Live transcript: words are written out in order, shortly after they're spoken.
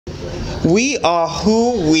We are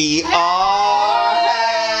who we are.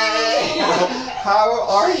 Hey! How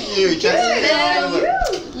are you, Jessica?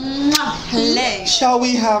 Hello. Shall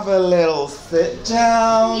we have a little sit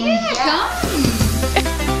down? Yeah, come.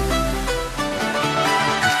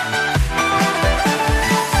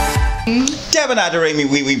 Devon at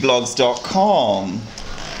wiwibloggs.com.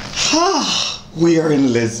 We are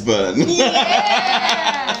in Lisbon.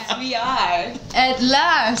 Yes, we are. At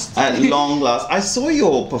last. At long last. I saw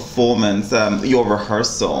your performance, your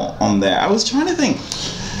rehearsal on there. I was trying to think,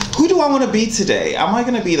 who do I want to be today? Am I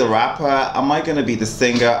going to be the rapper? Am I going to be the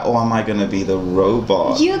singer? Or am I going to be the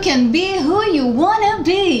robot? You can be who you want to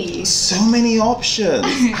be. So many options.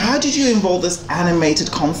 How did you involve this animated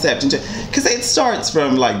concept into? Because it starts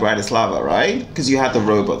from like Bratislava, right? Because you had the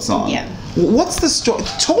robot song. Yeah. What's the story?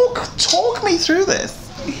 Talk me through this.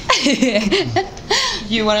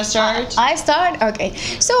 You want to start? I start? Okay.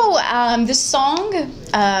 So the song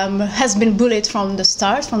has been bullied from the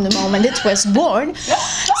start, from the moment it was born.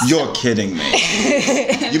 You're kidding me.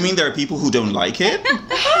 You mean there are people who don't like it?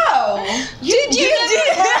 How? Did you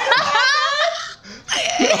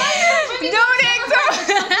Don't act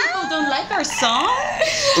People don't like our song?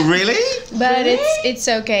 Really? But it's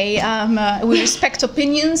okay. We respect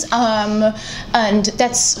opinions, and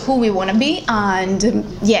that's who we want to be. And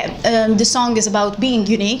the song is about being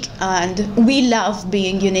unique, and we love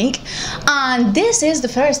being unique. And this is the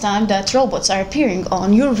first time that robots are appearing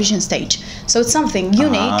on Eurovision stage, so it's something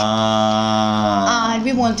unique. And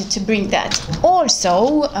we wanted to bring that.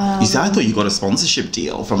 Also, you see, I thought you got a sponsorship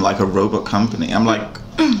deal from like a robot company. I'm like,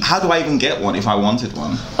 how do I even get one if I wanted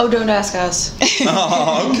one? Oh, don't ask us.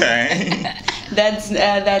 Oh, okay. That's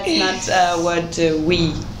not what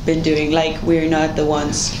we've been doing. Like, we're not the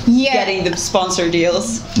ones getting the sponsor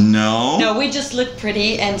deals. No. No, we just look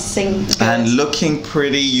pretty and sing good. And looking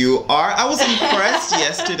pretty you are. I was impressed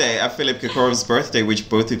yesterday at Philip Kirkorov's birthday, which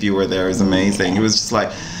both of you were there. It was amazing. It was just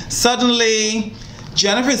like, suddenly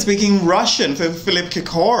Jenifer is speaking Russian for Philip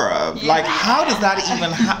Kirkorov. Yeah. Like, how does that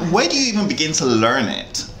even where do you even begin to learn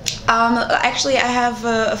it? Actually, I have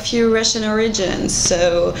a few Russian origins.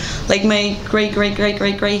 So, like, my great grand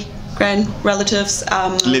relatives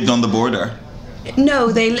lived on the border. No,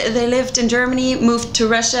 they lived in Germany, moved to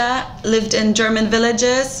Russia, lived in German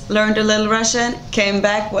villages, learned a little Russian, came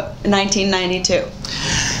back 1992.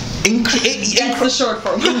 That's the short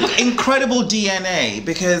form. Incredible DNA,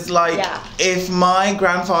 because if my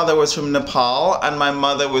grandfather was from Nepal and my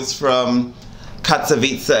mother was from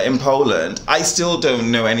Katowice in Poland, I still don't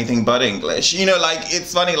know anything but English. You know, like,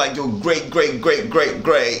 it's funny, like your great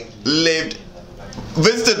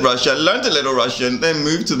visited Russia, learned a little Russian, then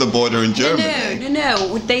moved to the border in Germany.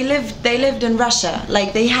 No. They lived in Russia.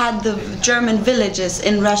 Like, they had the German villages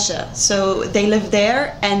in Russia, so they lived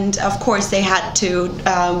there, and of course they had to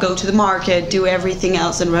go to the market, do everything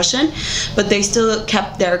else in Russian, but they still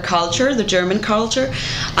kept their culture, the German culture.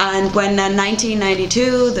 And when in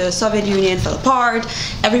 1992 the Soviet Union fell apart,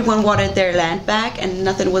 everyone wanted their land back, and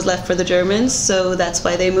nothing was left for the Germans, so that's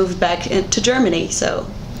why they moved back to Germany. So.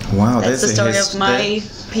 Wow, that's the story of my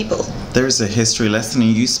people. There's a history lesson,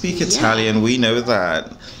 and you speak Italian. We know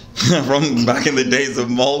that from back in the days of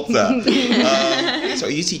Malta. So,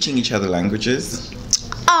 are you teaching each other languages?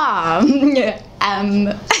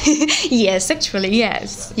 Yes, actually,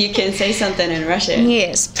 yes. You can say something in Russian.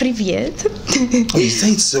 Yes, привет. Oh, you say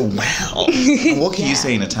it so well. What can you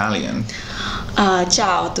say in Italian?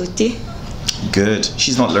 Ciao tutti. Good.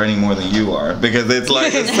 She's not learning more than you are, because it's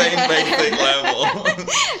like the same basic level.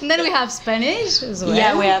 And then we have Spanish as well.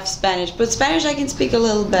 Yeah, we have Spanish, but Spanish I can speak a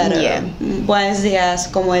little better. Yeah. Buenos días,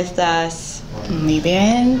 ¿cómo estás? Muy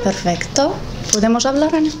bien, perfecto. Podemos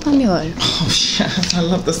hablar en español. Oh, yes, I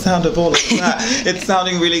love the sound of all of that. It's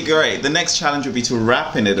sounding really great. The next challenge would be to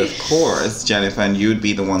rap in it, of course, Jenifer, and you'd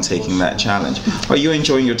be the one taking that challenge. Are you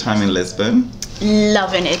enjoying your time in Lisbon?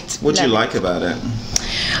 Loving it. What do you like about it?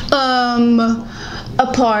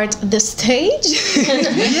 Apart the stage.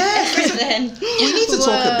 Yes. We need to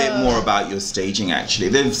talk a bit more about your staging, actually.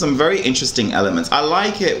 There's some very interesting elements. I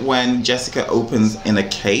like it when Jessica opens in a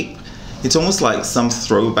cape. It's almost like some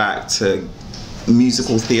throwback to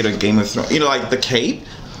musical theater, Game of Thrones, you know, like the cape.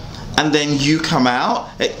 And then you come out.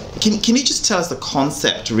 Can you just tell us the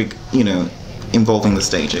concept, involving the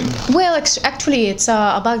staging? Well, actually, it's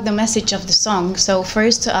about the message of the song. So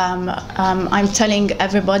first, I'm telling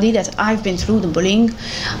everybody that I've been through the bullying.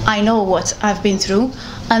 I know what I've been through.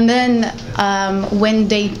 And then when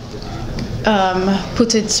they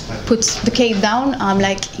put the cape down, I'm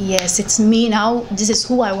like, yes, it's me now. This is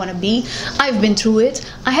who I want to be. I've been through it.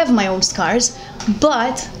 I have my own scars,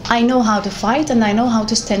 but I know how to fight and I know how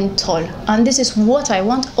to stand tall. And this is what I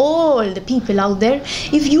want all the people out there.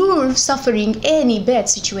 If you're suffering any bad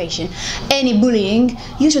situation, any bullying,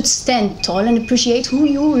 you should stand tall and appreciate who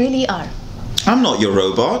you really are. I'm not your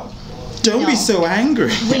robot. Don't be so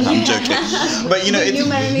angry. I'm joking. But you know, Will you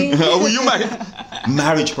marry me? Oh, will you marry?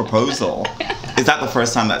 Marriage proposal. Is that the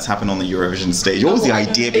first time that's happened on the Eurovision stage? What was the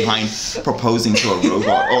idea behind proposing to a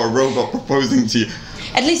robot, or a robot proposing to you?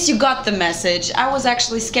 At least you got the message. I was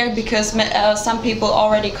actually scared because some people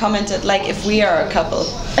already commented like if we are a couple.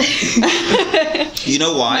 You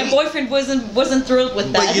know why? My boyfriend wasn't thrilled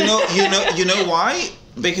with that. But you know why?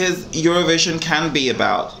 Because Eurovision can be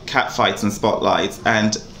about catfights and spotlights,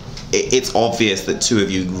 and it's obvious that two of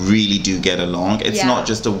you really do get along. It's not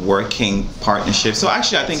just a working partnership. So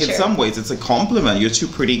actually, I think in some ways it's a compliment. You're two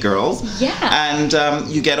pretty girls, and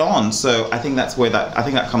you get on. So I think that's where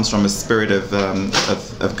that comes from, a spirit of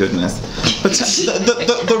goodness. But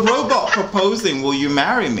the robot proposing, "Will you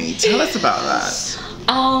marry me?" Tell us about that.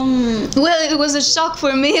 Well, it was a shock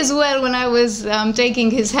for me as well when I was taking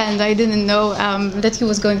his hand. I didn't know that he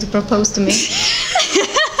was going to propose to me.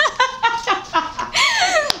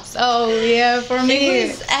 So yeah, for me, it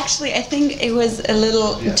was actually, I think it was a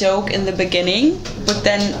little joke in the beginning, but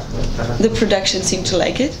then the production seemed to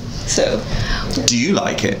like it. So, do you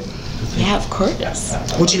like it? Yeah, of course.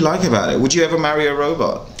 What do you like about it? Would you ever marry a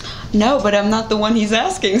robot? No, but I'm not the one he's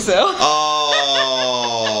asking, so.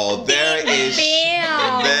 Oh, there is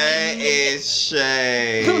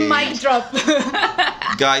shade. Mic drop.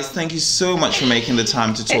 Guys, thank you so much for making the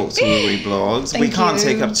time to talk to wiwibloggs. We can't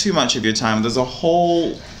take up too much of your time. There's a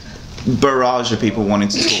whole barrage of people wanting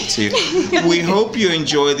to talk to you. We hope you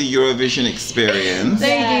enjoy the Eurovision experience.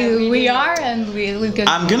 Thank you. We are, and we'll go.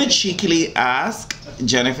 I'm gonna cheekily ask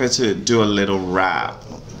Jenifer to do a little rap.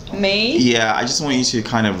 Me? Yeah, I just want you to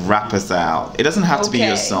kind of rap us out. It doesn't have to be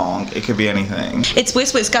your song. It could be anything. It's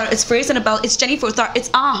whisk, whisk, it's phrase and a bell. It's Jenifer, it's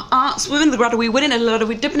swimming in the grotto, we winning a lot,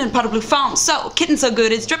 we dipping in pot of blue foam. So, kitten so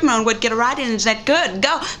good, it's dripping on wood, get a ride in, it's that good.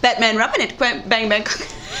 Go, Batman rubbing it, bang, bang.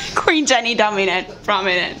 Queen Jenny dominant,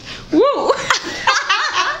 prominent. Woo!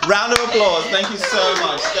 Round of applause. Thank you so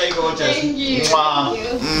much. Stay gorgeous. Thank you. Mwah.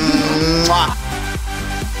 Mwah.